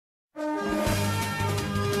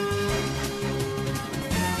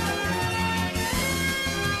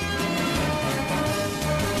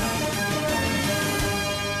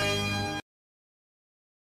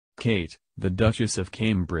Kate, the Duchess of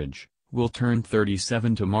Cambridge, will turn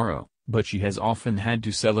 37 tomorrow, but she has often had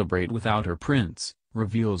to celebrate without her prince,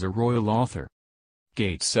 reveals a royal author.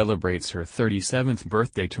 Kate celebrates her 37th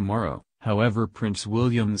birthday tomorrow, however Prince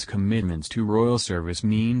William's commitments to royal service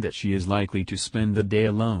mean that she is likely to spend the day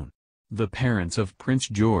alone. The parents of Prince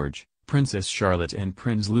George, Princess Charlotte and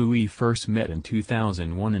Prince Louis first met in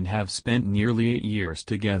 2001 and have spent nearly 8 years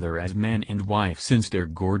together as man and wife since their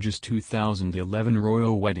gorgeous 2011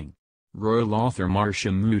 royal wedding. Royal author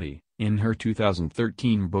Marcia Moody, in her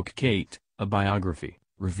 2013 book Kate, a biography,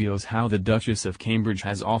 reveals how the Duchess of Cambridge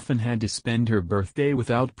has often had to spend her birthday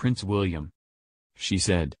without Prince William. She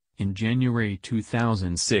said, in January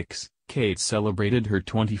 2006, Kate celebrated her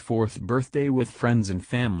 24th birthday with friends and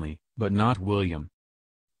family, but not William.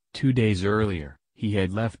 2 days earlier, he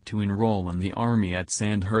had left to enroll in the army at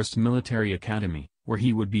Sandhurst Military Academy, where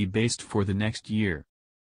he would be based for the next year.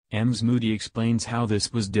 Ms. Moody explains how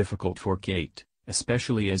this was difficult for Kate,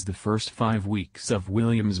 especially as the first 5 weeks of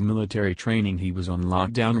William's military training he was on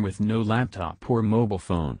lockdown with no laptop or mobile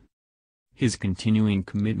phone. His continuing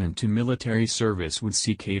commitment to military service would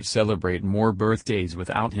see Kate celebrate more birthdays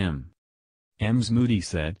without him. Ms. Moody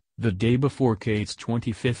said, the day before Kate's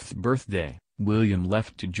 25th birthday, William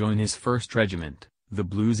left to join his 1st Regiment, the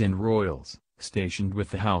Blues and Royals, stationed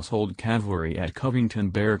with the Household Cavalry at Covington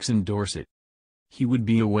Barracks in Dorset. He would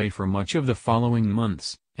be away for much of the following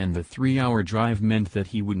months, and the 3-hour drive meant that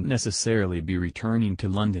he wouldn't necessarily be returning to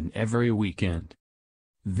London every weekend.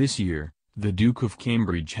 This year, the Duke of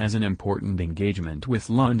Cambridge has an important engagement with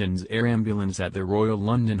London's Air Ambulance at the Royal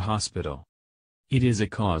London Hospital. It is a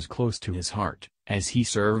cause close to his heart, as he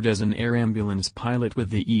served as an air ambulance pilot with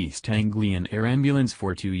the East Anglian Air Ambulance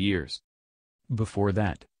for 2 years. Before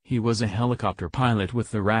that, he was a helicopter pilot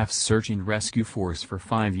with the RAF's Search and Rescue Force for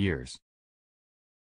 5 years.